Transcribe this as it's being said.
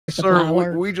Sir,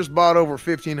 flour. we just bought over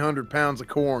 1,500 pounds of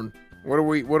corn. What do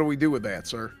we do with that,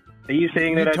 sir? Are you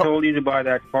saying that I told you to buy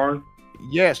that corn?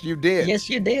 Yes, you did. Yes,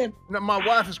 you did. Now, my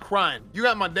wife is crying. You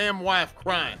got my damn wife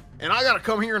crying. And I got to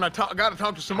come here and I got to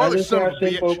talk to some other son of a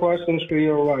bitch. simple questions to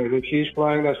your wife. If she's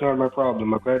crying, that's not my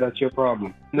problem, okay? That's your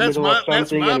problem. That's my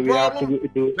problem?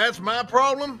 That's my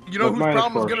problem? You know whose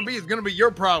problem it's going to be? It's going to be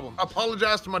your problem. I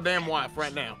apologize to my damn wife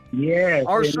right now. Yes.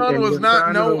 Our son was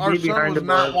not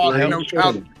watching no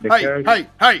child.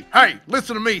 Hey,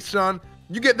 listen to me, son.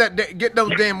 You get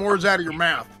those damn words out of your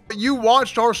mouth. You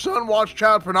watched our son watch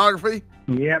child pornography?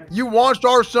 Yep. You watched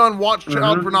our son watch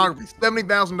child pornography,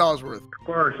 $70,000 worth. Of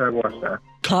course I watched that.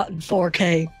 Caught in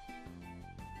 4K.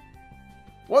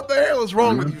 What the hell is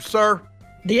wrong with you, sir?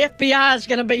 The FBI is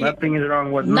gonna be Nothing is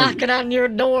wrong with knocking on your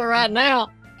door right now.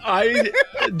 I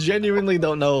genuinely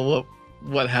don't know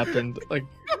what happened. Like,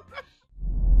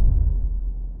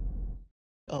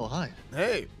 oh hi.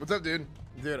 Hey, what's up, dude?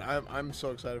 Dude, I'm so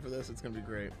excited for this. It's gonna be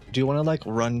great. Do you want to like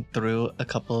run through a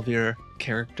couple of your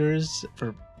characters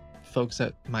for folks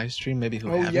at my stream, maybe who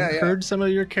haven't heard some of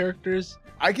your characters?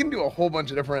 I can do a whole bunch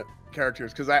of different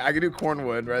characters because I can do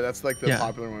Cornwood, right? That's like the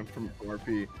popular one from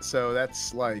RP. So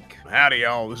that's like, howdy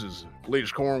y'all, this is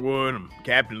Cletus Cornwood. I'm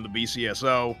captain of the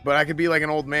BCSO. But I could be like an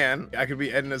old man. I could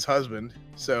be Edna's husband.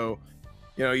 So,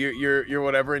 you know, you're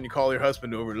whatever, and you call your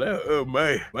husband over. Oh,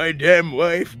 my damn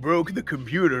wife broke the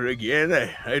computer again.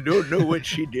 I don't know what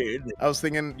she did. I was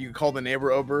thinking you could call the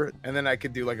neighbor over, and then I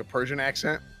could do like a Persian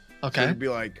accent. Okay. So it'd be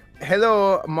like,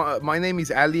 hello, my name is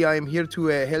Ali. I am here to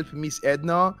help Miss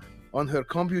Edna on her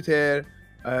computer,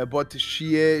 but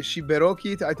she broke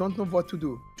it. I don't know what to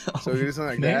do. So do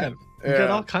something like that. You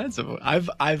got all kinds of. I've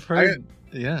heard.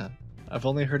 I've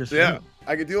only heard a few. Yeah,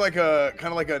 I could do like a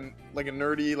kind of like a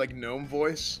nerdy like gnome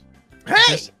voice.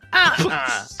 Hey,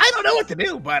 I don't know what to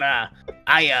do, but I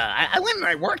went and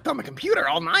I worked on the computer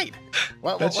all night.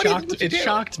 Well, it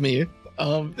shocked me. If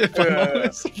I'm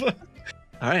honest.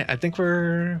 All right, I think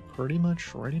we're pretty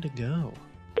much ready to go.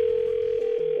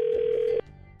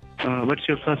 What's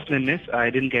your first name, miss? I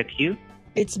didn't get you.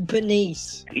 It's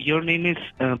Bernice. Your name is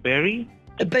Barry?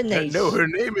 Bernice. No, her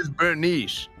name is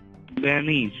Bernice.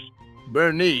 Bernice.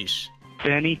 Bernice.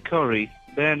 Benny Curry.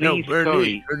 Bernice. No,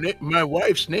 Bernice. My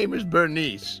wife's name is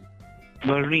Bernice.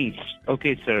 Bernice.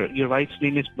 Okay, sir. Your wife's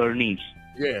name is Bernice.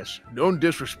 Yes. Don't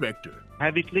disrespect her.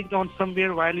 Have you clicked on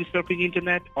somewhere while you're surfing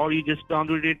internet, or you just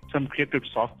downloaded some crypted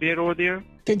software over there?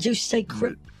 Did you say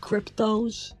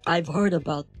cryptos? I've heard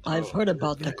about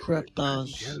the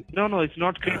cryptos. No, it's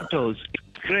not cryptos.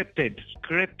 It's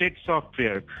crypted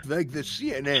software. Like the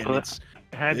CNN.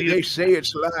 They say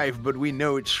it's live, but we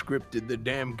know it's scripted. The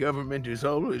damn government is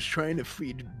always trying to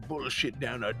feed bullshit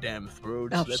down our damn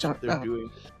throats. That's what they're doing.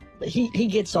 He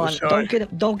gets on.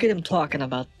 Don't get him talking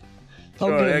about.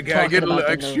 Sorry, I get a little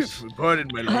extra. Pardon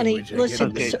my language. Honey,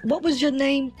 listen. Sir, what was your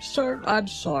name, sir? I'm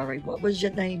sorry. What was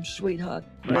your name, sweetheart?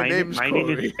 My name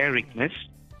is Eric, miss.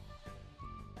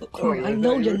 Corey, I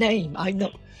know your name. I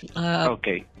know.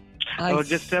 Okay.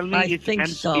 Just tell me, it's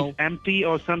empty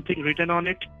or something written on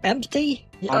it? Empty?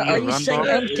 Are you saying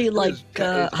empty like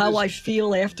how I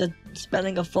feel after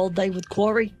spending a full day with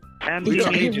Corey?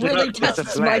 He really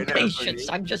tests my patience.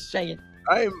 I'm just saying.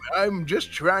 I'm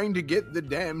just trying to get the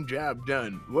damn job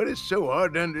done. What is so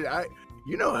hard to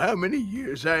you know how many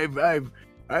years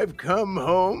I've come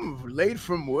home late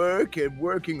from work and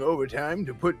working overtime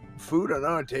to put food on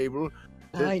our table.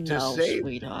 To save,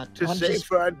 sweetheart. To save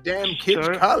for our damn kids'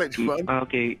 college fund.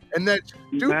 Okay. And that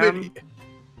stupid.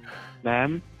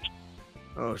 Ma'am.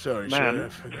 Oh, sorry, sir.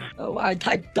 Oh, I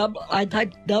typed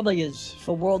W's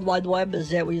for World Wide Web. Is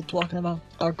that what you're talking about?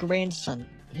 Our grandson.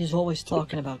 He's always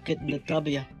talking about getting the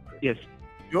W. Yes.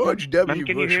 George W.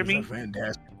 Bush was a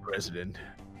fantastic president.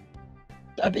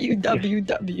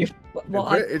 WWW.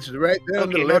 Well, it's right there on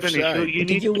the left side.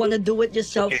 Do you want to do it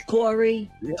yourself,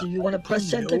 Corey? Yeah. Do you want to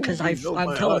press enter? Because I'm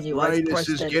telling you, I've pressed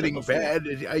enter. Is getting bad.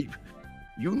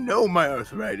 You know my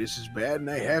arthritis is bad, and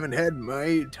I haven't had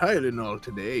my Tylenol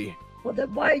today. Well,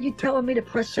 then why are you telling me to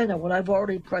press enter when I've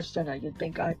already pressed enter? You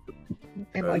think I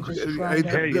just trying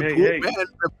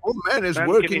the poor man is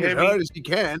working as hard as he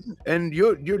can, and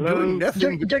you're doing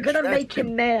nothing. You're gonna make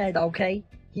him mad, okay?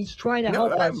 He's trying to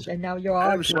help us, and now you're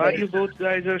arguing. Why you both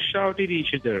guys are shouting at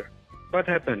each other? What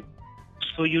happened?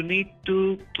 So you need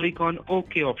to click on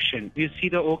OK option. You see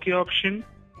the OK option?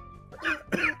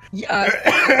 Yeah.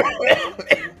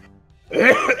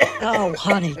 Oh,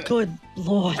 honey, good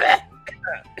Lord.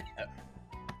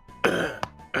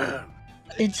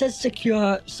 It says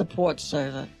secure support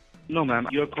server. No, ma'am.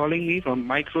 You're calling me from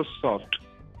Microsoft.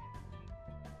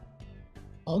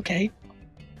 Okay.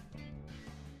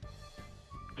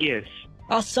 Yes.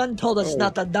 Our son told us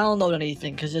not to download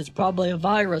anything because it's probably a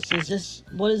virus.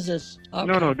 What is this? Okay.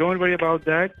 No, don't worry about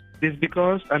that. This is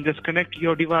because I'm just connecting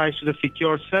your device to the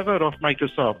secure server of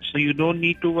Microsoft, so you don't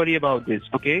need to worry about this,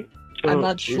 okay? So, I'm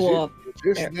not sure. Is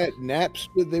this that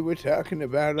Napster they were talking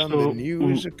about on the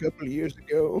news a couple of years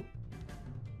ago?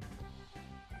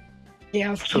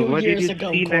 Yeah, a few what years did you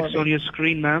ago, see next on your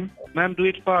screen, ma'am? Ma'am, do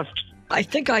it fast. I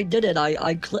think I did it.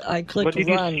 I clicked What did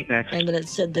you run, see next? and then it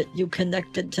said that you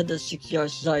connected to the secure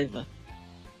server.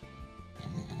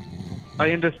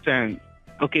 I understand.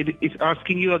 Okay, it's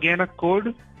asking you again a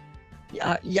code?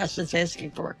 Yes, it's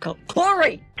asking for a code.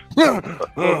 Corey!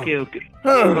 Okay.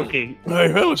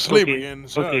 I fell asleep again.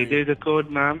 Sorry. Okay, there's a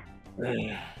code, ma'am.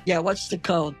 Yeah, what's the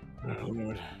code?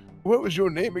 What was your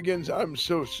name again? I'm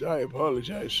so sorry. I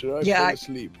apologize, sir. I fell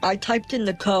asleep. I typed in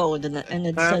the code, and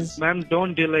it says... Ma'am,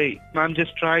 don't delay. Ma'am,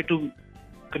 just try to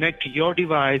connect your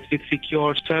device with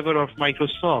secure server of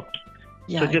Microsoft.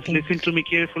 Yeah, so just listen to me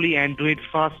carefully and do it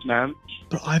fast, ma'am.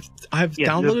 Bro, I've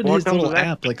downloaded his little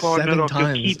app like 7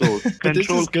 times. But this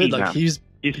is good. Like he's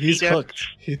hooked.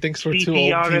 He thinks we're two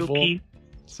old people. Key?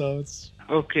 So it's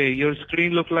okay. Your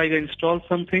screen look like I installed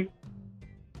something.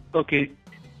 Okay,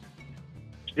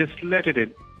 just let it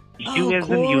in. U as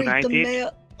in United.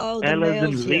 L as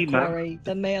in Lima. Corey.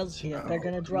 The mail's here. They're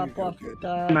gonna drop off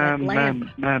the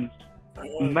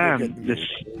Ma'am, this.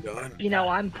 You know,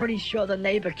 I'm pretty sure the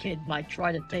neighbor kid might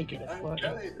try to take it.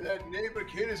 That neighbor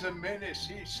kid is a menace.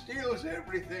 He steals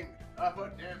everything.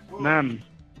 Ma'am.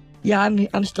 Yeah,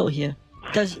 I'm still here.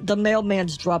 The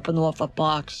mailman's dropping off a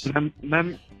box.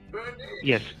 Ma'am.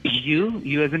 Yes,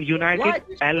 U as in United. What?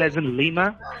 L as in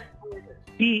Lima.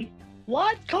 P.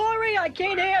 What, Corey? I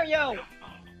can't hear you.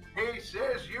 He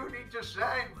says you need to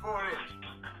sign for it.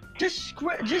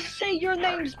 Just say your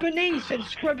name's Bernice and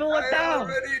scribble it down.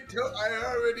 I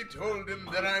already told him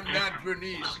that I'm not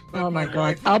Bernice. Oh my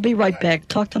God! I'll be right back.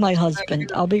 Talk to my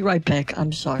husband. I'll be right back.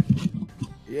 I'm sorry.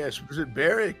 Yes, was it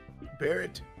Barrett?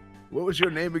 What was your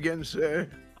name again, sir?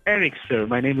 Eric, sir.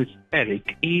 My name is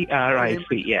Eric.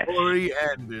 E-R-I-C. Yes. Corey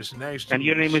Anders. Nice to meet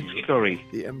you. And your name is Corey.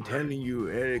 I'm telling you,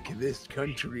 Eric, this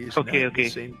country is not the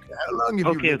same. How long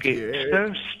have you lived here,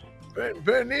 Eric?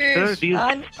 Bernice!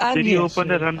 Sir, did you open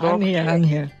the run box? I'm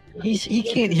here. He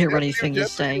can't hear anything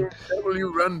he's saying.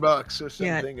 W run box or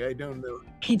something, I don't know.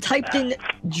 He typed in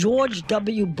George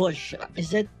W. Bush.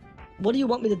 Is that... What do you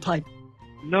want me to type?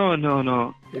 No.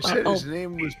 He said his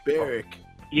name was Barrick.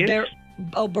 Yes?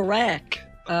 Barack.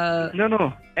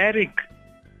 No. Eric.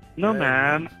 No,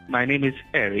 ma'am. My name is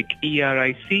Eric.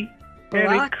 E-R-I-C.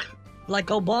 Barack? Eric. Like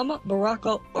Obama?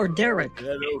 Barack or Derek?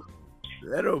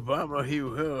 That Obama,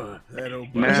 that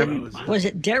Obama was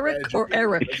it Derek or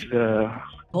Eric?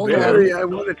 Barry, I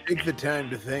want to take the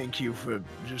time to thank you for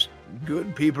just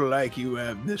good people like you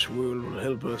have. This world will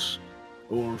help us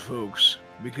old folks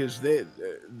because this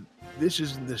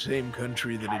isn't the same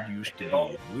country that it used to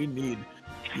be. We need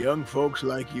young folks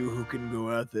like you who can go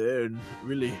out there and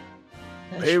really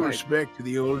pay respect to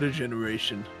the older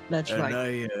generation. That's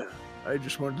right. And I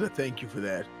just wanted to thank you for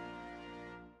that.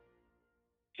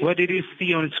 What did you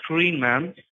see on screen,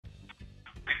 ma'am?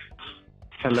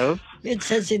 Hello? It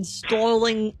says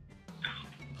installing.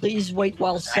 Please wait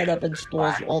while setup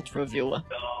installs Ultra Viewer.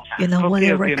 You know what,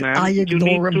 Eric? I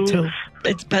ignore him too.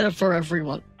 It's better for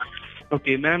everyone.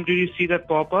 Okay, ma'am, do you see that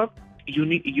pop-up? You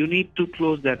need to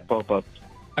close that pop-up.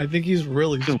 I think he's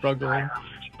really struggling.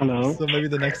 Hello? So maybe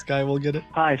the next guy will get it.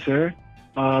 Hi, sir.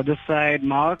 This side,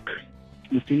 Mark,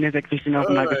 the senior technician of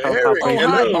Microsoft.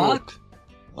 Hi, Mark.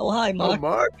 Oh, hi, Mark. Oh,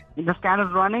 Mark. The scan is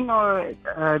running or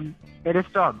it is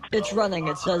stopped? It's running.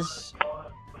 It says...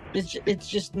 It's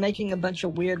just making a bunch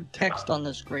of weird text on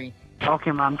the screen.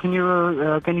 Okay, ma'am. Can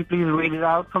you please read it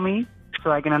out for me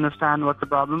so I can understand what's the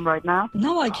problem right now?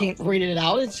 No, I can't read it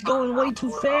out. It's going way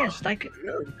too fast.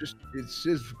 It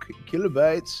says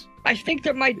kilobytes. I think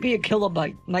there might be a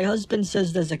kilobyte. My husband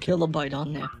says there's a kilobyte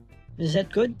on there. Is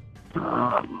that good?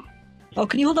 Oh,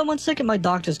 can you hold on 1 second? My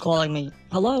doctor's calling me.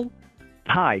 Hello?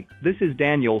 Hi, this is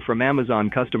Daniel from Amazon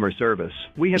Customer Service.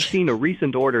 We have seen a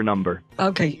recent order number.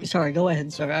 Okay, sorry, go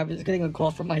ahead, sir. I was getting a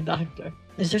call from my doctor.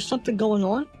 Is there something going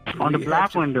on? On the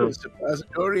black window. A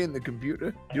suppository in the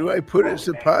computer? Do I put a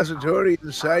suppository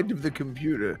inside of the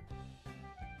computer?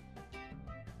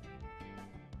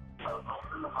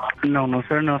 No,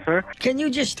 sir. Can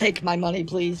you just take my money,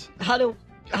 please? How do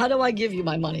I give you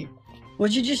my money?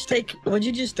 Would you just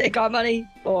take our money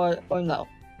or no?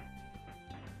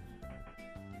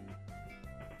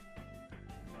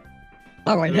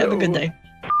 All right, have a good day.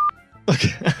 Okay,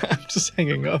 I'm just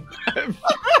hanging up.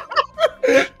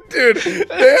 Dude,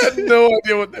 they had no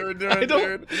idea what they were doing,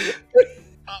 dude.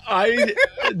 I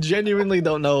genuinely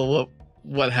don't know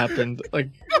what happened. Like,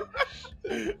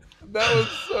 that was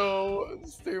so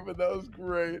stupid. That was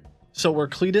great. So were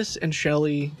Cletus and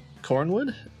Shelly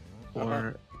Cornwood?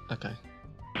 Or okay.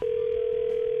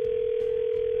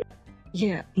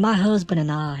 Yeah, my husband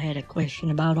and I had a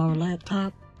question about our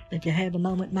laptop. If you have a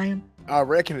moment, ma'am. I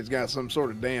reckon it's got some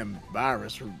sort of damn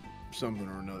virus or something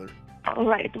or another. All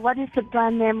right. What is the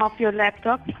brand name of your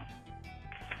laptop?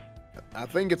 I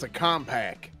think it's a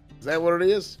Compaq. Is that what it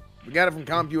is? We got it from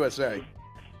CompUSA.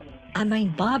 I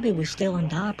mean, Bobby was still in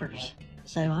diapers,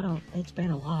 so I don't. It's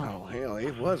been a while. Oh hell,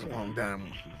 it was a long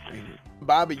time.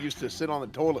 Bobby used to sit on the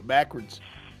toilet backwards,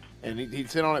 and he'd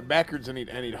sit on it backwards, and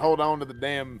he'd hold on to the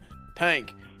damn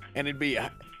tank, and he'd be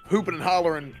hooping and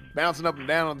hollering, bouncing up and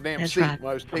down on the damn seat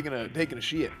while I was taking a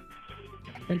shit.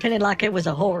 Pretending like it was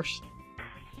a horse.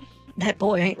 That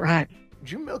boy ain't right.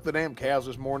 Did you milk the damn cows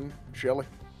this morning, Shelly?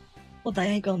 Well, they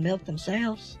ain't gonna milk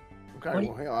themselves. Okay,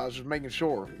 well, hell, I was just making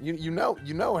sure. You know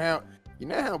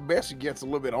how Bessie gets a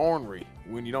little bit ornery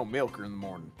when you don't milk her in the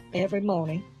morning. Every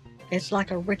morning, it's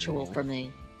like a ritual for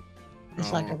me.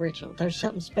 It's like a ritual. There's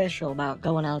something special about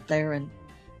going out there and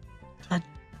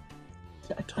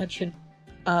touching,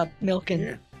 milking.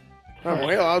 Yeah. Oh,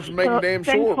 well, I was just making damn thanks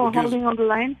sure. Thanks for holding on the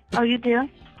line. Are you there?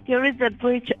 There is a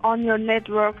breach on your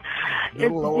network.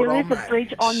 There is a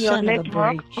breach on your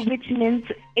network, which means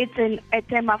it's an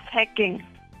attempt of hacking.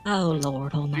 Oh,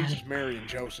 Lord almighty. Jesus, Mary, and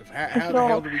Joseph. How the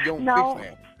hell do we go and fix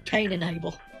that? Cain and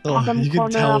Abel. Oh, you can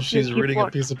tell she's reading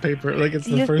a piece of paper. Like it's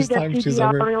the first time she's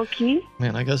ever.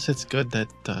 Man, I guess it's good that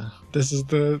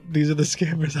these are the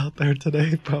scammers out there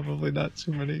today. Probably not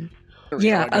too many.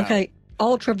 Yeah. Okay.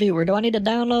 Ultra Viewer. Do I need to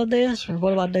download this, or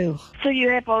what do I do? So you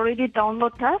have already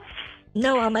downloaded that?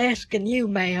 No, I'm asking you,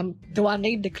 ma'am. Do I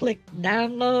need to click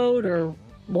download, or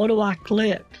what do I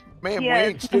click? Ma'am, yes, we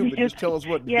ain't stupid. Just tell us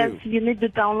what to do. Yes, you need to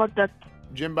download that.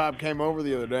 Jim Bob came over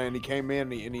the other day, and he came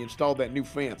in and he installed that new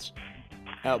fence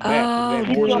out back. Oh,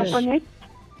 did you open it?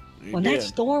 When that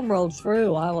storm rolled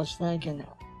through, I was thinking.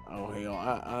 Oh hell,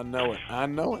 I know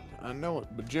it.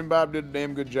 But Jim Bob did a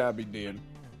damn good job. He did.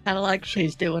 Kind of like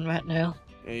she's doing right now.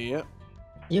 Yep.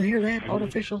 You hear that?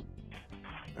 Artificial.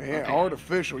 Yeah, okay.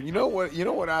 Artificial. You know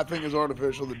what I think is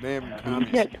artificial? The damn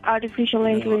communists. Yes, artificial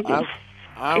intelligence.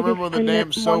 I remember the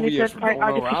damn Soviets were going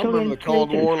over. I remember the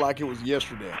Cold War like it was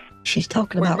yesterday. She's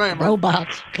talking about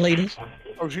robots, Cletus.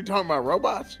 Oh, she's talking about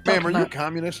robots? Ma'am, are you a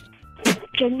communist?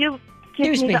 Can you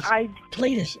give me the ID?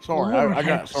 Cletus. Sorry, I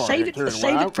got save it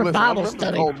for Bible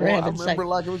study, for heaven's sake. I remember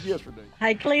like it was yesterday.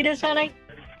 Hey, Cletus, honey,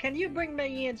 can you bring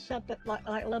me in something like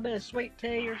a little bit of sweet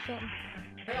tea or something?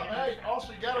 Hell, hey,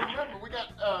 also you gotta remember we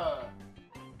gotta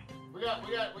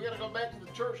go back to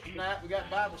the church tonight. We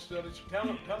got Bible study, so tell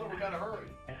her we gotta hurry.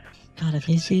 God, if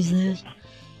he sees this,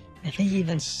 if he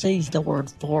even sees the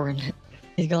word foreign,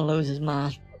 he's gonna lose his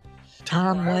mind.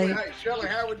 Tom, wait. Hey, Shelly,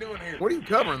 how are we doing here? What are you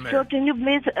covering there? So can you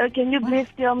please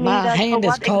tell me my hand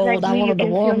is cold. Exactly I wanted to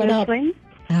warm it up.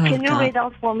 Can you read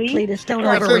out for me? Cletus, don't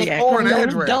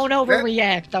overreact. Don't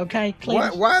overreact, okay?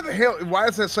 Cletus. Why the hell? Why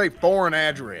does that say foreign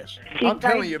address? I'm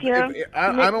telling you,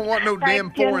 I don't want no damn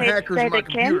foreign hackers in my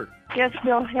computer. Yes,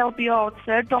 we'll help you out,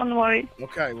 sir. Don't worry.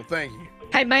 Okay, well, thank you.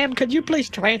 Hey, ma'am, could you please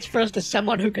transfer us to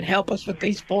someone who can help us with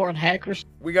these foreign hackers?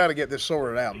 We got to get this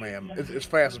sorted out, ma'am, as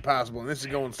fast as possible. And this is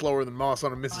going slower than moss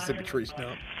on a Mississippi tree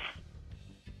stump.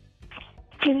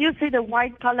 Can you see the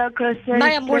white color cursor?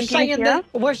 Ma'am, we're saying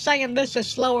this is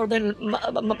slower than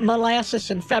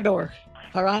molasses in February.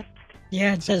 All right?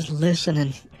 Yeah, it says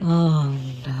listening. Oh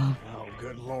no. Oh,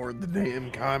 good Lord, the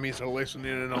damn commies are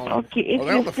listening and all. Okay, are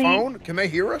they on the phone? Can they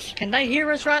hear us? Can they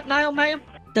hear us right now, ma'am?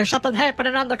 There's something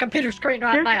happening on the computer screen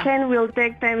right now. This scan will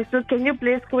take time, so can you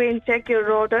please go and check your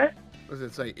router? What does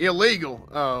it say? Illegal.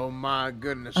 Oh, my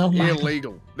goodness. Oh, my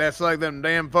illegal. God. That's like them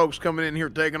damn folks coming in here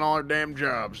taking all our damn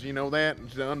jobs. You know that?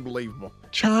 It's unbelievable.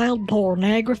 Child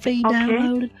pornography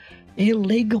downloaded.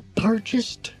 Illegal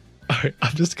purchased. All right,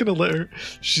 I'm just going to let her.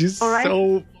 She's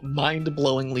so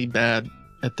mind-blowingly bad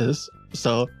at this.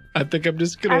 So I think I'm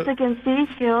just going to... As you can see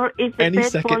here, it's a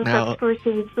bad phone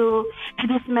subscription. So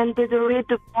it is mandatory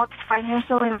to put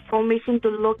financial information to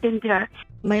look in there.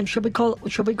 Ma'am, should we call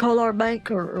our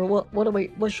bank or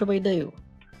what should we do?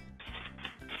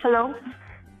 Hello?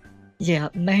 Yeah,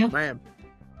 ma'am. Ma'am.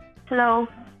 Hello.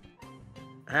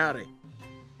 Howdy.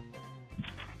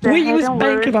 We use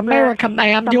Bank of America,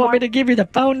 ma'am. Do you want me to give you the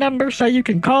phone number so you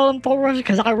can call them for us?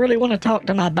 Because I really want to talk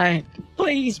to my bank.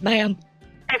 Please, ma'am.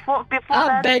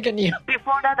 I'm begging you.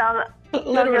 Before that,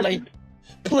 literally.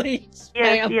 Please,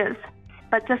 ma'am. Yes.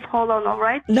 But just hold on, all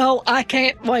right? No, I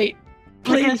can't wait.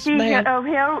 Please, ma'am. Here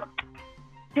we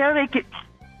go.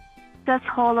 Just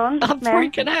hold on. I'm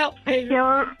freaking out.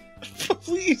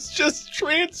 Please just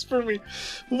transfer me.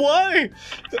 Why?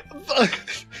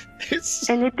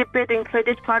 Any debiting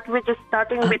credit card which is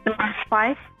starting with number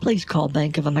 5? Please call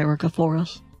Bank of America for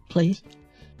us, please.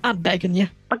 I'm begging you.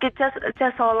 Okay, just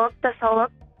hold on. Just hold on.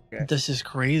 Okay. This is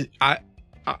crazy.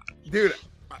 Dude,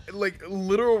 like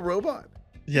literal robot.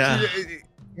 Yeah.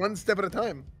 One step at a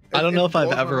time. I don't know if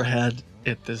I've ever had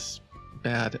it this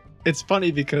bad. It's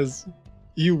funny because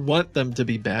you want them to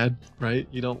be bad, right?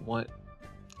 You don't want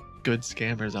good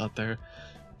scammers out there.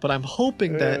 But I'm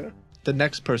hoping that the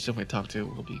next person we talk to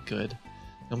will be good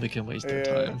and we can waste their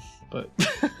time. But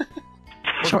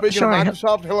speaking of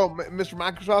Microsoft, hello, Mr.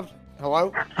 Microsoft.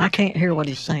 Hello? I can't hear what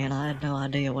he's saying. I had no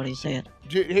idea what he said.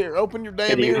 Here, open your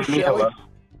damn ears, Shelly.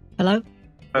 Hello?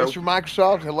 Mr.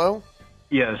 Microsoft, hello?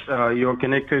 Yes, you're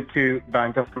connected to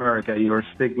Bank of America. You're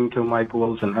speaking to Mike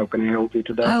Wilson. How can I help you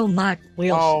today? Oh, Mike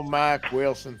Wilson. Oh, Mike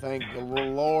Wilson. Thank the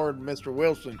Lord, Mr.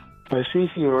 Wilson. I see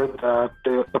here that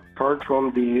apart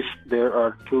from these, there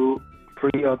are 2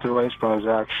 pre-authorized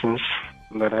transactions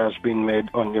that has been made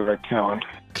on your account.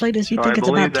 Cletus, you think it's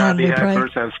about time we pray? I believe that the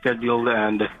hackers have scheduled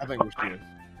and... I think we're good.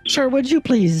 Sir, would you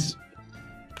please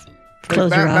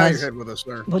close your eyes? Bow your head with us,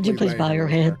 sir. Would you please bow your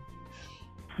head?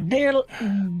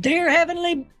 Dear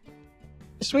Heavenly,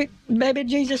 sweet baby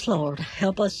Jesus, Lord,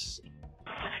 help us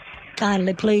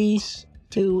kindly, please,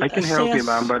 to I can help you,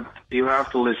 ma'am, but you have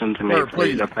to listen to me,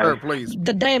 please.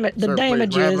 The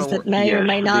damages that may or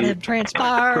may not have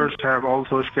transpired. Hackers have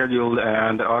also scheduled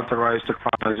and authorized the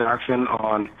transaction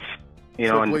on,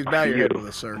 please bow your head with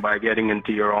us, sir. By getting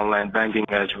into your online banking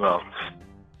as well.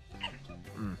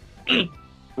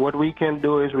 What we can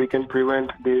do is we can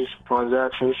prevent these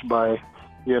transactions by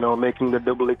making the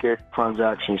duplicate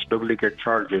transactions, duplicate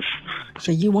charges.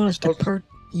 So you want us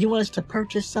to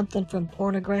purchase something from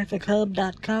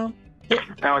pornographicHub.com?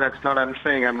 No, that's not what I'm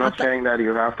saying. I'm not saying that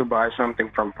you have to buy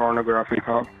something from Pornographic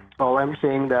Hub. All I'm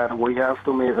saying that we have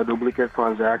to make a duplicate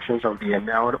transactions of the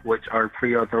amount which are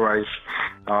pre-authorized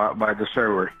by the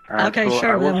server. Okay, so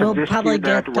sure. We'll probably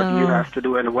get what you have to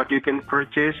do and what you can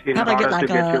purchase in order to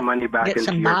get your money back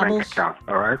into your bank account.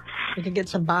 All right. We could get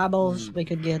some Bibles. We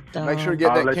could get. Make sure to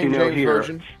get that King James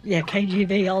version. Yeah,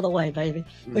 KGV all the way, baby.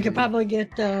 We could probably get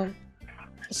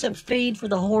some feed for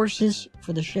the horses,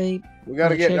 for the sheep. We got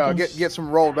to get some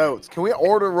rolled oats. Can we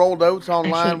order rolled oats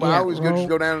online? Well, I always just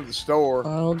go down to the store.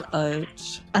 Rolled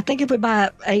oats. I think if we buy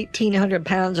 1,800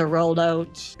 pounds of rolled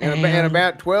oats and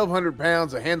about 1,200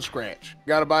 pounds of hen scratch.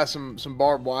 Got to buy some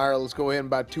barbed wire. Let's go ahead and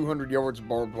buy 200 yards of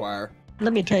barbed wire.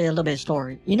 Let me tell you a little bit of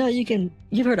story.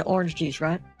 You've heard of orange juice,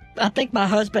 right? I think my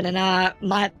husband and I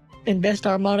might invest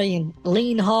our money in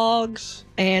lean hogs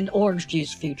and orange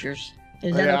juice futures.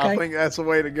 Is that okay? I think that's the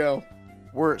way to go.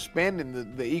 We're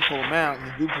spending the equal amount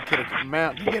and the duplicate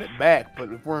amount to get it back,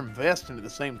 but if we're investing at the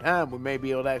same time, we may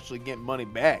be able to actually get money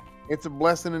back. It's a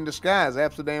blessing in disguise.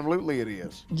 Absolutely it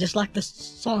is. Just like the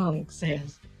song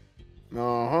says.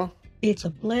 Uh-huh. It's a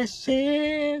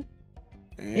blessing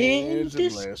in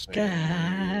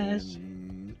disguise.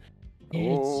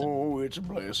 It's a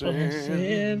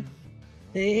blessing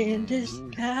in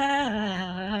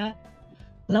disguise.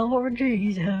 Lord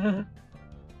Jesus.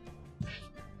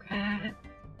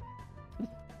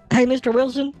 Hey, Mr.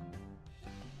 Wilson.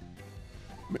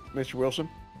 Mr. Wilson?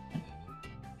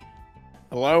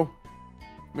 Hello?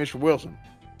 Mr. Wilson?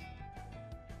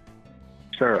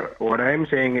 Sir, what I'm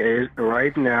saying is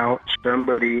right now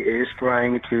somebody is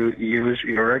trying to use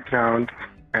your account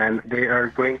and they are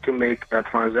going to make a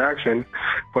transaction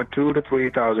for $2,000 to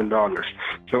 $3,000.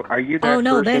 So are you that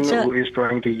person who is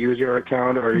trying to use your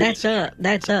account, or that's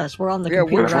us? We're on the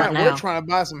computer right now. We're trying to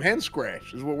buy some hen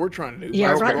scratch. Is what we're trying to do.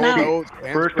 Yeah, right now.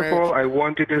 First of all, I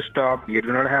want you to stop. You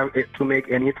do not have to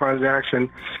make any transaction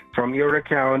from your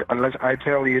account unless I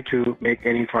tell you to make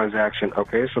any transaction.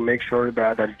 Okay, so make sure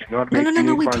that you do not make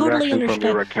any transaction from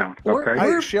your account. Okay.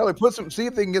 Hey, Shelly, see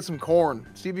if they can get some corn.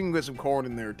 See if you can get some corn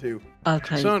in there too.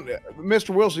 Okay. Son, Mr.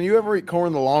 Wilson, you ever eat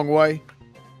corn the long way?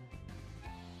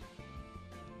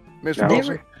 Mr.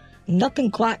 Wilson? Nothing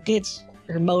quite gets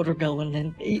your motor going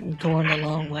than eating corn the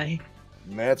long way.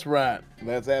 That's right.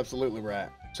 That's absolutely right.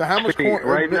 So how much corn,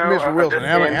 Mr. Wilson,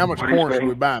 how much corn should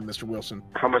we buy, Mr. Wilson?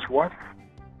 How much what?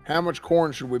 How much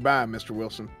corn should we buy, Mr.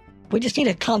 Wilson? We just need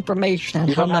a confirmation on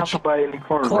how much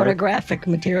pornographic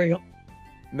material.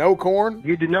 No corn?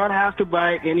 You do not have to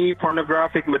buy any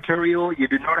pornographic material. You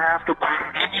do not have to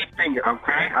buy anything,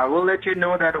 okay? I will let you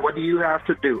know that what you have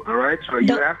to do, all right? So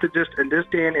you have to just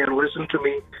understand and listen to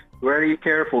me very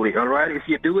carefully, all right? If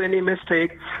you do any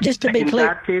mistake, just to be clear, in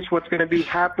that case, what's going to be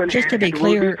happening just to be it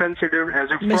clear, will be considered as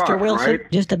a fraud, Mr. Wilson,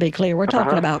 right? Just to be clear, we're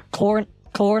talking about corn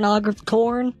Cornography,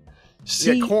 corn.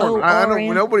 Yeah, corn. I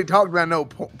know nobody talked about no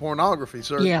pornography,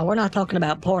 sir. Yeah, we're not talking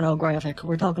about pornographic.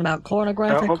 We're talking about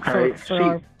cornographic Okay. for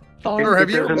our farm. Or have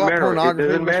you ever bought pornography? It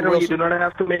doesn't matter. You do not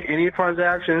have to make any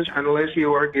transactions unless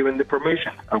you are given the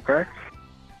permission. Okay.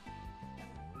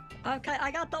 Okay,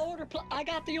 I got the order. I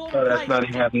got the order. Oh, that's not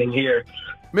happening here.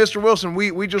 Mr. Wilson,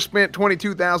 we just spent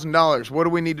 $22,000. What do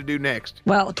we need to do next?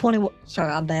 Well, 21.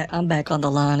 Sorry, I'm back on the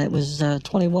line. It was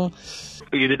 21.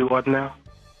 You did what now?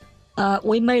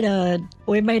 We made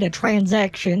a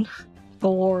transaction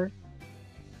for.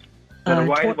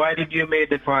 Why did you make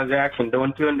the transaction?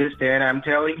 Don't you understand? I'm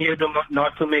telling you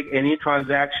not to make any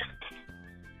transaction.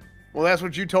 Well, that's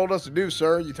what you told us to do,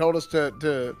 sir. You told us to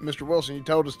Mr. Wilson. You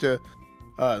told us to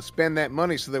spend that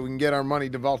money so that we can get our money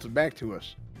devolved back to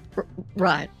us.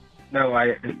 Right. No,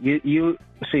 you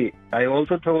see. I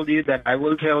also told you that I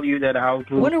will tell you that how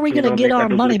to. When are we going to get our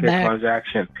money back?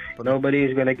 Transaction. Nobody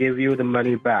is going to give you the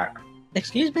money back.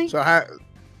 Excuse me? So how?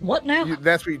 What now?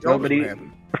 That's what you told us would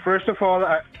happen. First of all,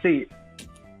 I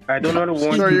do not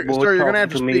want you both talking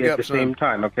to me at the same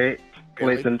time, okay?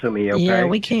 Listen to me, okay? Yeah,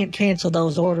 we can't cancel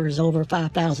those orders over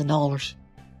 $5,000.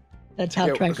 That's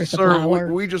how Tractor Supply works.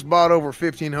 Sir, we just bought over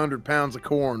 1,500 pounds of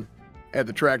corn at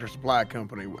the Tractor Supply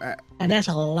Company. And that's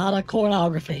a lot of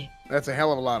cornography. That's a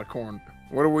hell of a lot of corn.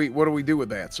 What do we do with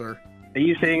that, sir? Are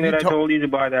you saying that I told you to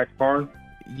buy that corn?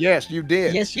 Yes, you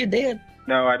did. Yes, you did.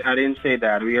 No, I didn't say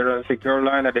that. We are on a secure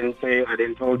line. I didn't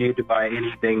told you to buy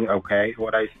anything, okay?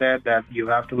 What I said that you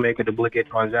have to make a duplicate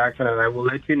transaction, and I will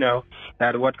let you know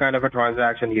that what kind of a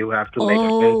transaction you have to make.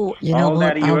 Oh, you know all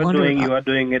what? that you are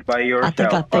doing it by yourself. I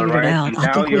think I figured it out.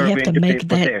 I think we have to make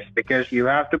that because you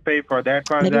have to pay for that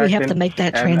transaction. Maybe we have to make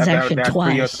that transaction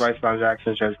twice. Pre-authorized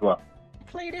transactions as well.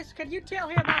 Cletus, could you tell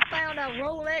him I found a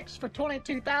Rolex for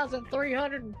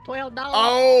 $22,312?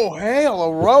 Oh hell, a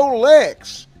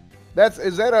Rolex!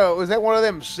 Is that one of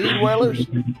them sea dwellers?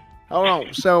 Hold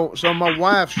on. So my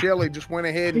wife Shelly just went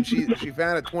ahead and she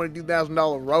found a $22,000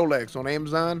 Rolex on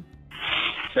Amazon.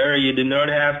 Sir, you do not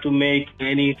have to make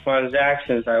any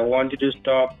transactions. I want you to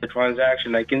stop the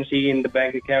transaction. I can see in the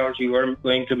bank account you are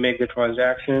going to make the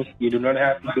transactions. You do not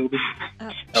have to do this.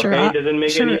 Sure, okay, it doesn't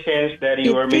make any sense that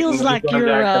you are making the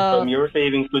transaction from your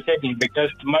savings to checking because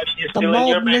the money is still in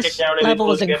your bank account. The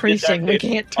level is increasing. We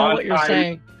can't tell what you're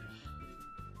saying.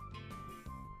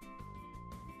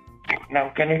 Now,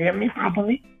 can you hear me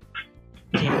properly?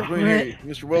 Yes, we hear you.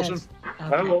 Mr. Wilson? Yes.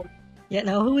 Okay. Hello? Yeah,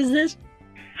 no, who is this?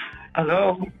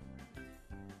 Hello?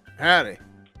 Howdy.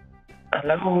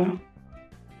 Hello?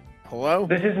 Hello?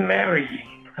 This is Mary.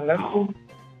 Hello?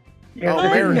 Yes,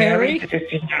 oh, Mary. This is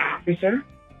senior officer.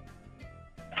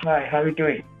 Hi, how are you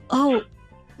doing? Oh,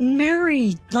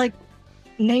 Mary, like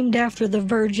named after the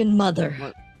Virgin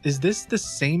Mother. Is this the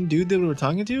same dude that we were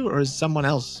talking to, or is someone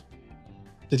else?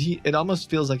 It almost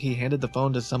feels like he handed the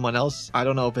phone to someone else. I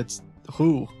don't know if it's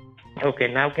who.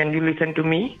 Okay, now can you listen to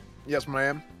me? Yes,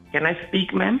 ma'am. Can I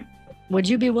speak, ma'am? Would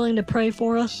you be willing to pray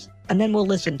for us? And then we'll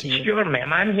listen to you. Sure,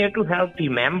 ma'am. I'm here to help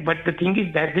you, ma'am. But the thing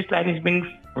is that this line is being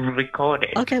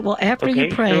recorded. Okay, well, after you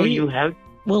pray, so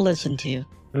we'll listen to you.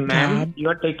 Ma'am,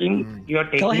 you're taking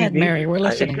Go ahead, Mary. We're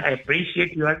listening. I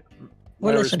appreciate your...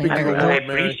 We're listening, Mary. I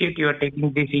appreciate you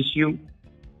taking this issue.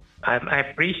 I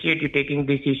appreciate you taking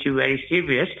this issue very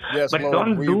serious, yes, but Lord,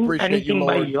 don't do anything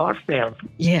by yourself.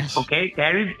 Yes. Okay,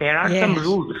 there are some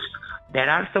rules. There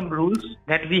are some rules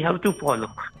that we have to follow.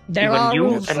 There are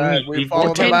rules. Right, we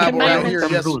follow the Bible right here.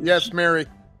 Yes, Mary.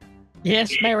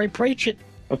 Yes, Mary, preach it.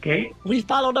 Okay. We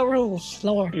follow the rules,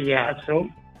 Lord. Yeah, so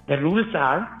the rules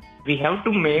are we have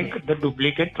to make the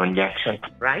duplicate transaction,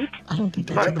 right? I don't think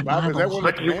that's in the Bible.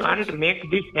 But you can't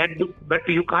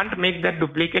make that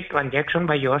duplicate transaction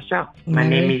by yourself. My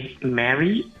name is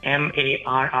Mary, Marry.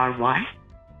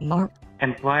 Mark.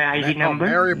 Employee ID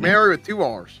number? Mary with 2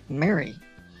 R's. Mary.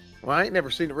 Well, I ain't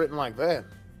never seen it written like that.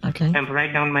 Okay. And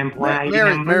write down my employee ID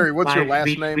number. Mary, what's your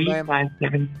last name,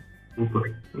 ma'am?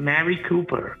 Mary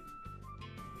Cooper.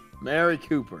 Mary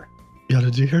Cooper. Yo,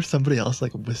 did you hear somebody else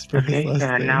like whisper his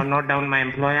last name? Now note down my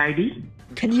employee ID.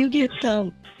 Can you get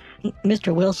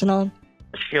Mr. Wilson on?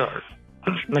 Sure.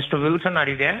 Mr. Wilson, are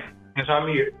you there? Yes, I'm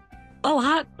here. Oh,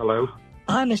 hi. Hello.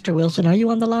 Hi, Mr. Wilson. Are you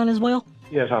on the line as well?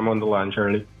 Yes, I'm on the line,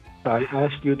 Shirley. I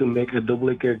asked you to make a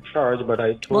duplicate charge, but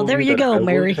I told you that I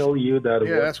Mary. will tell you that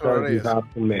what charge you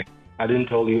have to make. I didn't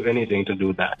tell you anything to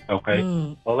do that,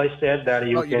 okay? All I said that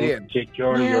you can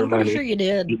secure your money. I'm sure you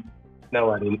did. No,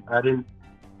 I didn't.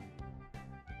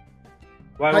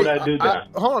 Why would I do that?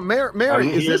 Hold on,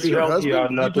 Mary, is this your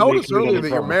husband? You told us earlier that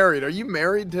you're married. Are you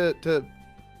married to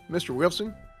Mr.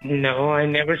 Wilson? No, I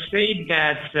never said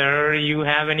that, sir. You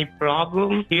have any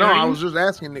problem hearing? No, I was just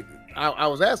asking. I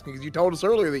was asking because you told us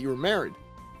earlier that you were married.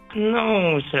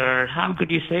 No, sir. How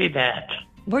could you say that?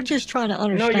 We're just trying to No,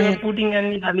 understand. you're putting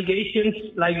any allegations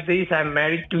like this. I'm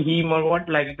married to him or what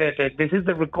like that. This is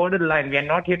the recorded line. We are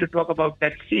not here to talk about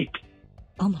that shit.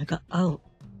 Oh my God. Oh.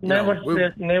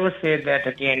 Never say that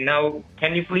again. Now,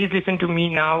 can you please listen to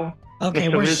me now? Okay,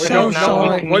 Mr. we're Wilson, so now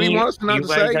sorry. What do you want us not to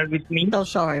guys say? are with me? So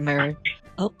sorry, Mary.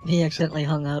 Oh, he accidentally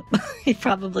hung up. He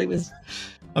probably was.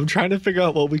 I'm trying to figure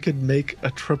out what we could make a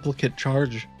triplicate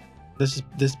charge. This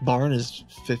barn is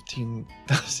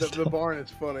 $15,000. The barn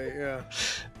is funny, yeah.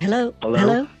 Hello?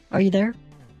 Hello? Are you there?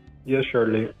 Yes,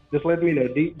 Shirley. Just let me know.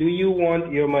 Do you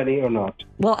want your money or not?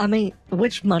 Well, I mean,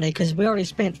 which money? Because we already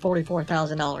spent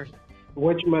 $44,000.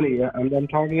 Which money? I'm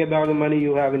talking about the money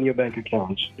you have in your bank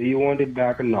accounts. Do you want it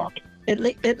back or not? At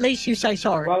least you say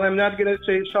sorry. Well, I'm not going to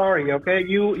say sorry, okay?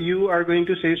 You are going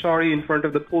to say sorry in front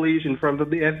of the police, in front of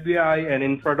the FBI, and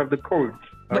in front of the court,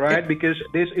 all right? Because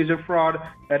this is a fraud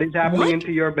that is happening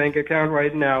into your bank account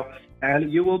right now,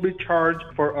 and you will be charged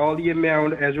for all the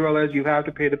amount as well as you have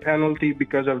to pay the penalty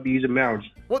because of these amounts.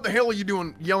 What the hell are you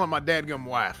doing yelling at my dadgum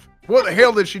wife? What the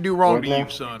hell did she do wrong to you,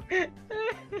 son?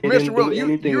 Mr. Will,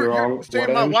 you're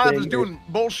saying my wife is doing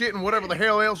bullshit and whatever the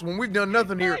hell else when we've done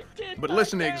nothing here but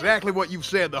listen to exactly what you've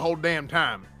said the whole damn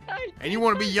time. And you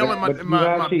want to be yelling at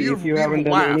my beautiful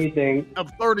wife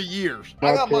of 30 years.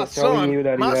 I got my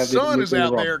son. My son is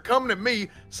out there coming to me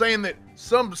saying that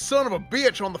some son of a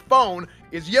bitch on the phone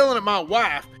is yelling at my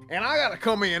wife, and I gotta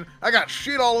come in. I got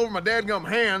shit all over my dadgum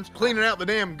hands cleaning out the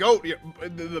damn goat,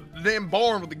 the damn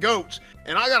barn with the goats,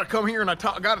 and I gotta come here and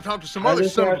gotta talk to some other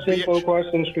son of a bitch. I just have simple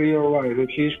questions to your wife. If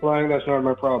she's crying, that's not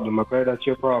my problem, okay? That's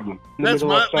your problem. That's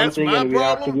my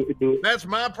problem. That's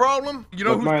my problem. You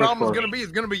know whose problem is gonna be?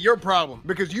 It's gonna be your problem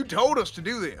because you told us to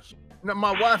do this. Now,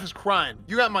 my wife is crying.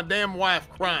 You got my damn wife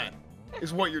crying.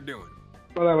 Is what you're doing.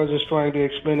 Well, I was just trying to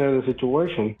explain the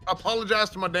situation. Apologize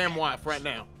to my damn wife right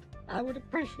now. I would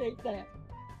appreciate that.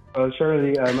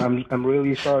 Shirley, I'm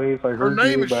really sorry if I hurt you. Her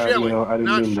name is Shelley, I didn't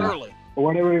not mean Shirley. That.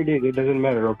 Whatever it is, it doesn't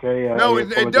matter, okay? No,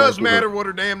 it does matter what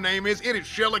her damn name is. It is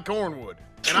Shelley Cornwood,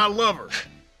 and I love her.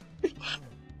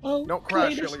 Don't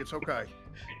cry, Shelley. It's okay.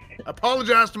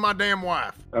 Apologize to my damn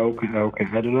wife. Okay.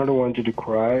 I do not want you to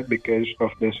cry because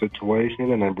of this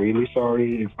situation, and I'm really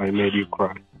sorry if I made you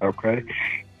cry, okay?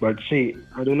 But see,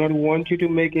 I do not want you to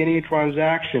make any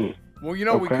transaction. Well, you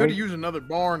know, we could have used another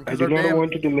barn because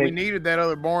we needed that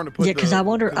other barn to put. Yeah, because I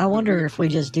wonder if we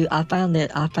just do. I found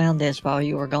this while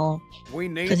you were gone. We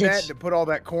need that to put all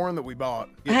that corn that we bought.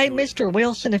 Hey, Mr.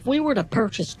 Wilson, if we were to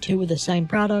purchase two of the same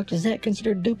product, is that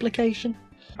considered duplication?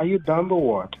 Are you dumb or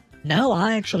what? No,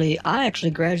 I actually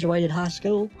graduated high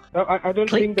school. No, I don't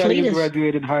think that you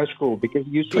graduated high school because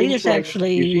you seem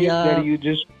that you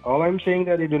just. All I'm saying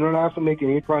that you do not have to make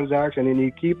any transaction, and you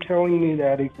keep telling me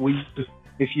that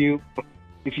if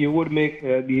you would make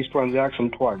these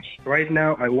transactions twice. Right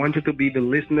now, I want you to be the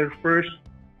listener first,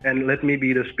 and let me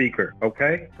be the speaker.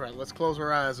 Okay? Right. Let's close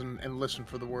our eyes and listen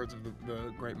for the words of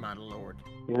the great mighty Lord.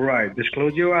 Right. Just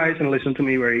close your eyes and listen to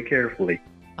me very carefully.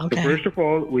 Okay. So first of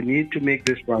all, we need to make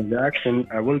this transaction.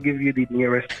 I will give you the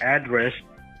nearest address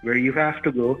where you have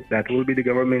to go. That will be the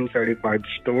government certified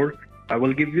store. I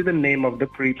will give you the name of the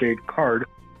prepaid card.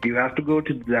 You have to go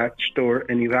to that store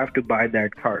and you have to buy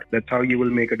that card. That's how you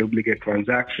will make a duplicate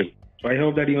transaction. So I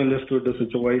hope that you understood the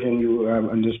situation. You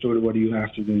understood what you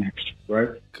have to do next, right?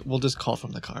 We'll just call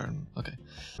from the car. Okay.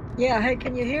 Yeah. Hey,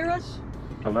 can you hear us?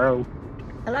 Hello.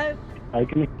 Hello. I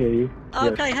can hear you.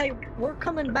 Okay, yes. Hey, we're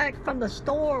coming back from the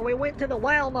store. We went to the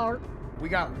Walmart. We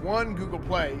got one Google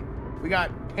Play. We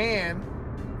got 10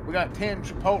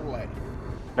 Chipotle.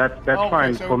 That's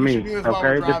fine for me.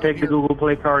 Okay, just take the Google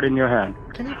Play card in your hand.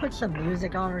 Can you put some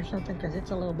music on or something? Because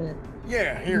it's a little bit.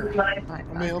 Yeah, here. Let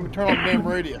me turn on the damn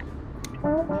radio.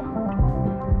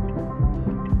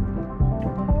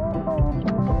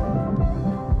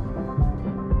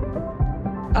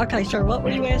 Okay, sir. What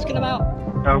were you asking about?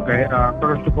 Okay,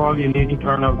 first of all, you need to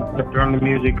turn the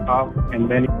music off, and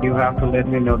then you have to let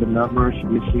me know the numbers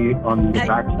you see on the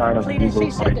back side of the Google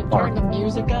He said to turn the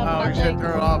music up. Oh, you said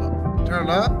turn it off. Turn it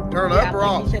up? Turn it up or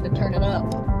off? He said to turn it up.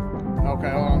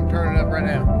 Okay, hold on. I'm turning it up right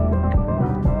now.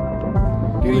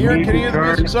 Can you hear the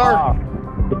music, sir? Off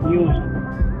the music.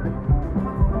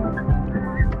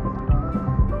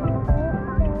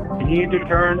 You need to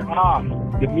turn off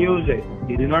the music.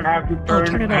 You do not have to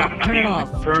turn it off. Turn it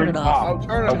off. Turn it off. Oh,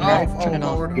 turn it off. Turn it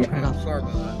off. Lord. Turn it off. Sorry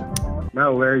about that.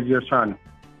 No, where is your son?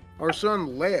 Our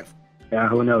son left. Yeah,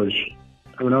 who knows?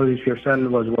 Who knows if your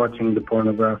son was watching the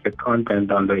pornographic content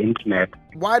on the internet?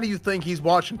 Why do you think he's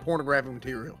watching pornographic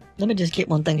material? Let me just get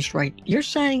one thing straight. You're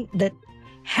saying that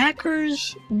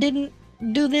hackers didn't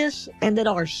do this and that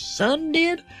our son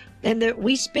did and that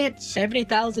we spent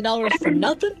 $70,000 for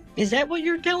nothing? Is that what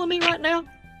you're telling me right now?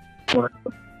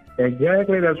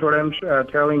 Exactly, that's what I'm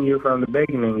telling you from the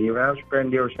beginning. You have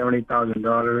spent your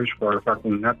 $70,000 for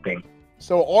fucking nothing.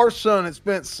 So our son had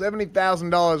spent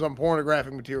 $70,000 on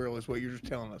pornographic material is what you're just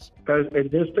telling us. Because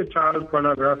it's just the child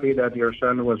pornography that your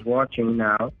son was watching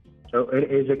now. So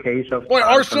it is a case of... Wait,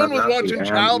 our son was watching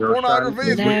child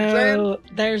pornography is what you're saying? No,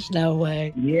 there's no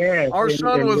way. Yes. Our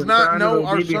son was not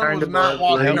watching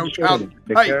no child...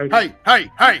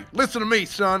 Hey, listen to me,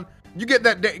 son. You get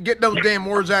those damn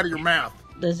words out of your mouth.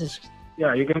 This is...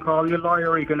 Yeah, you can call your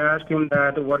lawyer. You can ask him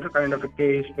that what kind of a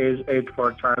case is it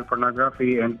for child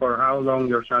pornography and for how long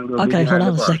your son will be behind the bar. Okay,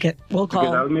 hold on a second. We'll call.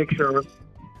 Because I'll make sure.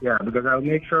 Yeah, because I'll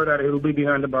make sure that he'll be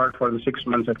behind the bar for the 6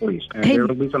 months at least, and there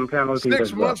will be some penalties.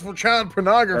 6 months for child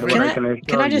pornography.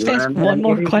 Can I just ask one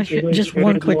more question? Just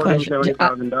one quick question,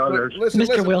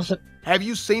 Mr. Wilson. Have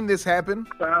you seen this happen?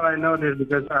 Well, I know this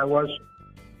because I was.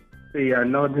 See, I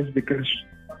know this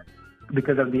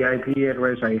because of the IP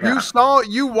address I have.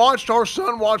 You watched our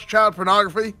son watch child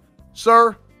pornography,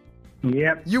 sir?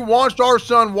 Yep. You watched our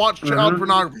son watch child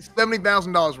pornography,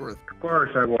 $70,000 worth. Of course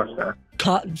I watched that.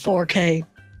 Caught in 4K.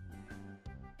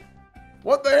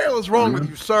 What the hell is wrong with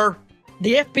you, sir?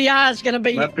 The FBI is going to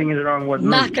be Nothing is wrong with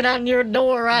knocking on your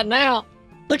door right now.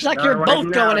 Looks like you're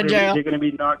both going to jail. They're going to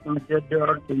be knocking on your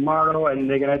door tomorrow, and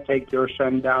they're going to take your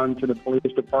son down to the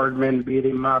police department, beat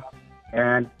him up,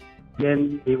 and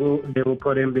then they will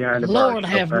put him behind the bar. Lord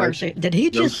have mercy. Did he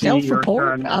just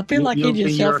self-report? I feel like he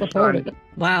just self-reported.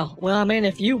 Wow. Well, I mean,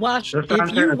 if you watched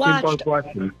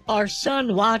our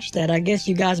son watch that, I guess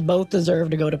you guys both deserve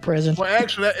to go to prison. Well,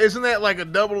 actually, isn't that like a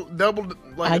double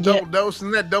dose?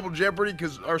 Isn't that double jeopardy?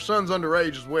 Because our son's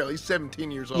underage as well. He's 17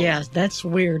 years old. Yeah, that's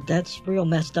weird. That's real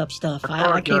messed up stuff.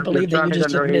 I can't believe that you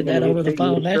just admitted that over the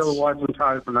phone. That's still watching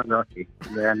child pornography.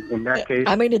 Then in that case,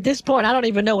 I mean, at this point, I don't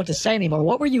even know what to say anymore.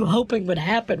 What were you hoping would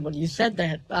happen when you said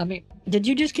that? I mean, did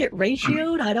you just get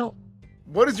ratioed? I don't.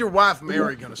 What is your wife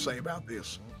Mary going to say about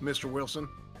this, Mr. Wilson?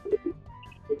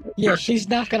 Yeah, she's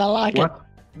not going to like it.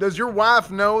 Does your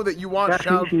wife know that you watch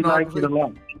child pornography? She likes it a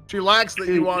lot. She likes that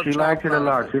you watch child pornography. She likes it a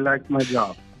lot. She likes my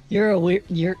job. You're a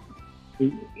weird.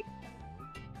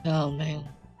 Oh man.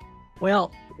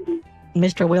 Well,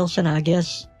 Mr. Wilson, I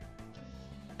guess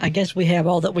we have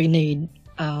all that we need.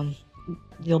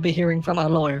 You'll be hearing from our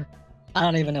lawyer. I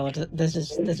don't even know what this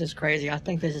is crazy. I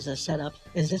think this is a setup.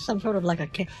 Is this some sort of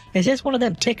like is this one of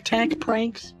them Tic Tac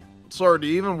pranks? Sir, do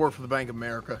you even work for the Bank of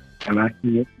America? Can I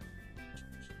see it?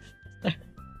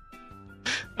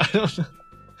 I don't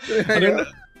know.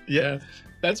 Yeah,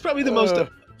 that's probably the most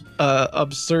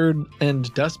absurd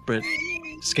and desperate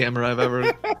scammer I've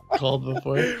ever called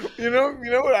before. You know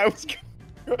what I was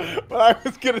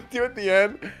gonna do at the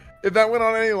end? If that went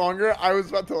on any longer, I was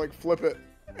about to like flip it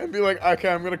and be like, okay,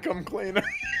 I'm gonna come clean.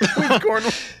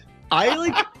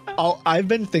 I've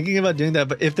been thinking about doing that,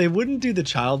 but if they wouldn't do the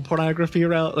child pornography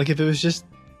route, like if it was just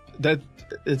that,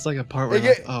 it's like a part where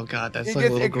like, oh god, that's like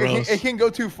a little gross. It can go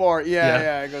too far.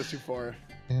 Yeah, it goes too far.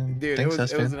 Dude,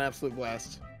 thanks, it was an absolute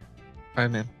blast. All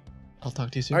right, man. I'll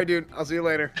talk to you soon. All right, dude. I'll see you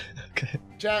later. Okay.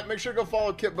 Chat, make sure to go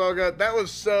follow Kitboga. That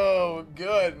was so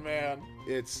good, man.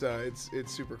 It's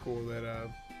super cool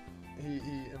that he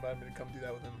invited me to come do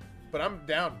that with him. But I'm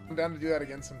down. I'm down to do that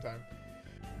again sometime.